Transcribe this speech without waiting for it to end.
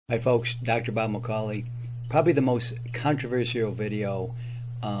Hi folks, Dr. Bob McCauley. Probably the most controversial video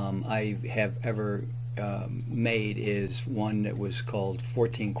I have ever made is one that was called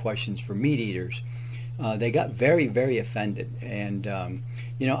 14 Questions for Meat Eaters. They got very, very offended, and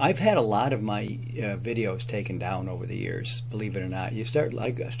you know, I've had a lot of my videos taken down over the years, believe it or not. I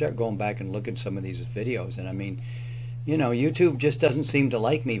start going back and looking at some of these videos, and I mean, you know, YouTube just doesn't seem to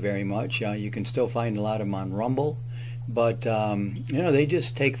like me very much. You can still find a lot of them on Rumble. But, you know, they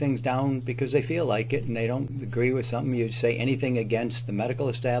just take things down because they feel like it and they don't agree with something. You say anything against the medical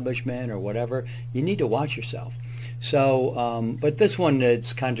establishment or whatever, you need to watch yourself. So, but this one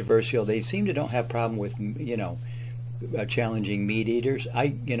that's controversial, they seem to don't have a problem with, you know, challenging meat eaters.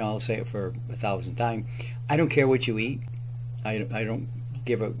 You know, I'll say it for 1,000th time. I don't care what you eat. I don't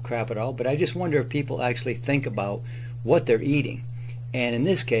give a crap at all. But I just wonder if people actually think about what they're eating. And in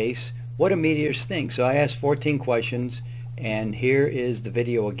this case, what do meat eaters think? So I asked 14 questions, and here is the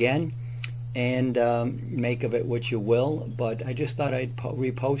video again, and make of it what you will, but I just thought I'd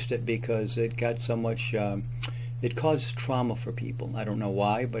repost it because it got so much, it caused trauma for people. I don't know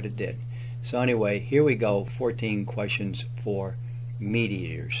why, but it did. So anyway, here we go, 14 questions for meat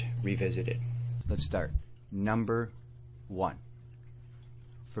eaters, revisited. Let's start. Number 1,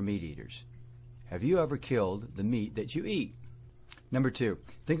 for meat eaters. Have you ever killed the meat that you eat? Number 2,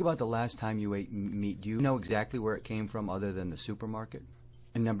 think about the last time you ate meat. Do you know exactly where it came from other than the supermarket?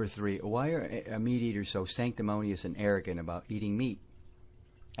 And number 3, why are meat eaters so sanctimonious and arrogant about eating meat?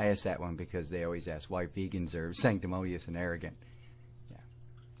 I asked that one because they always ask why vegans are sanctimonious and arrogant. Yeah.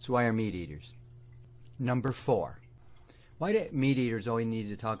 So why are meat eaters? Number 4, why do meat eaters always need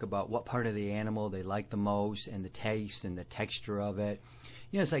to talk about what part of the animal they like the most and the taste and the texture of it?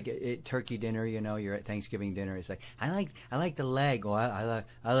 You know, it's like at turkey dinner. You know, you're at Thanksgiving dinner. It's like I like the leg. Or I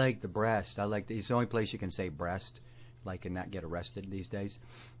like the breast. It's the only place you can say breast, like, and not get arrested these days.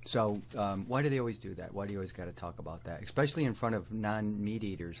 So why do they always do that? Why do you always got to talk about that, especially in front of non-meat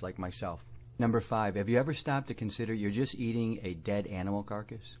eaters like myself? Number 5, have you ever stopped to consider you're just eating a dead animal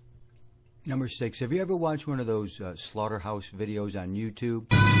carcass? Number 6, have you ever watched one of those slaughterhouse videos on YouTube?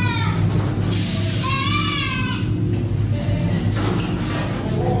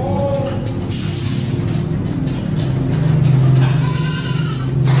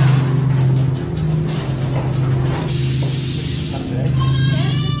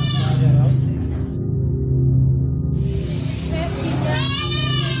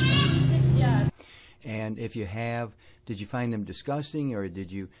 And if you have, did you find them disgusting, or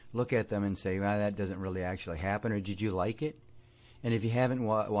did you look at them and say, well, that doesn't really actually happen, or did you like it? And if you haven't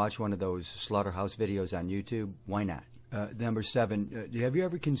watched one of those slaughterhouse videos on YouTube, why not? Number 7, have you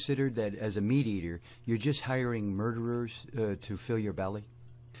ever considered that as a meat eater, you're just hiring murderers to fill your belly?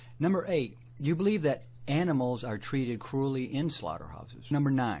 Number 8, do you believe that animals are treated cruelly in slaughterhouses?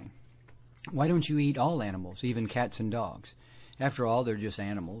 Number 9, why don't you eat all animals, even cats and dogs? After all, they're just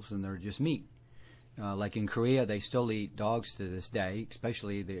animals and they're just meat. Like in Korea, they still eat dogs to this day,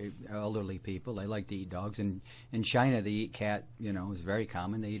 especially the elderly people. They like to eat dogs. And in China, they eat cat, you know, it's very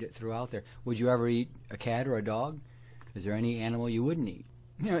common. They eat it throughout there. Would you ever eat a cat or a dog? Is there any animal you wouldn't eat?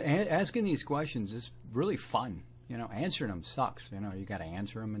 You know, asking these questions is really fun. You know, answering them sucks. You know, you got to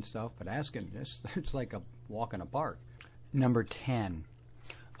answer them and stuff. But asking, it's like a walk in a park. Number 10,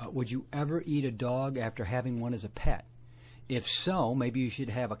 would you ever eat a dog after having one as a pet? If so, maybe you should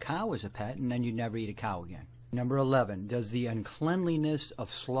have a cow as a pet, and then you'd never eat a cow again. Number 11, does the uncleanliness of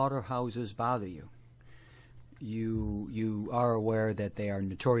slaughterhouses bother you? You are aware that they are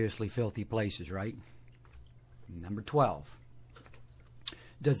notoriously filthy places, right? Number 12,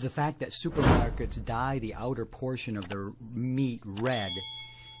 does the fact that supermarkets dye the outer portion of their meat red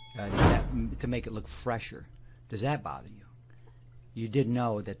to make it look fresher, does that bother you? You did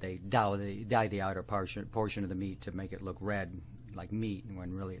know that they dye the outer portion of the meat to make it look red like meat,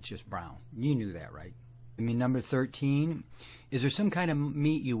 when really it's just brown. You knew that, right? I mean, number 13, is there some kind of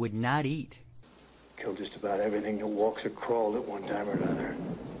meat you would not eat? Kill just about everything that walks or crawled at one time or another.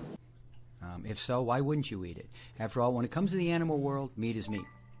 If so, why wouldn't you eat it? After all, when it comes to the animal world, meat is meat.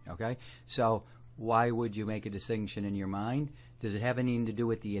 Okay? So why would you make a distinction in your mind? Does it have anything to do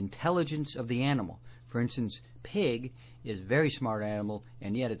with the intelligence of the animal? For instance, pig is a very smart animal,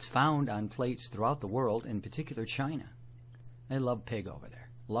 and yet it's found on plates throughout the world, in particular China. They love pig over there.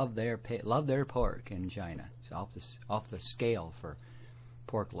 Love their pork in China. It's off the scale for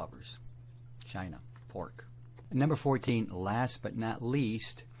pork lovers. China, pork. And number 14, last but not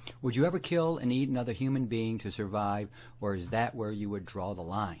least, would you ever kill and eat another human being to survive, or is that where you would draw the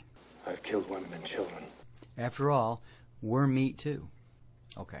line? I've killed women and children. After all, we're meat too.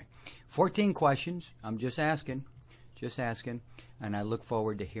 Okay. 14 questions. I'm just asking. And I look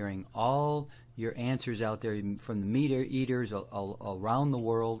forward to hearing all your answers out there from the meat eaters around the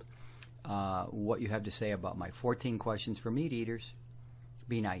world, what you have to say about my 14 questions for meat eaters.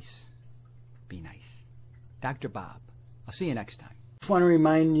 Be nice. Be nice. Dr. Bob. I'll see you next time. I want to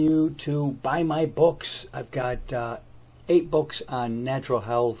remind you to buy my books. I've got 8 books on natural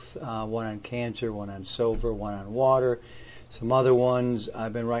health, one on cancer, one on silver, one on water, some other ones.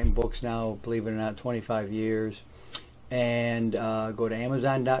 I've been writing books now, believe it or not, 25 years. And go to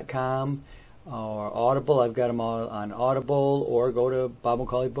Amazon.com or Audible. I've got them all on Audible, or go to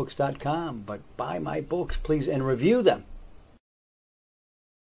BobMcCauleyBooks.com. But buy my books, please, and review them.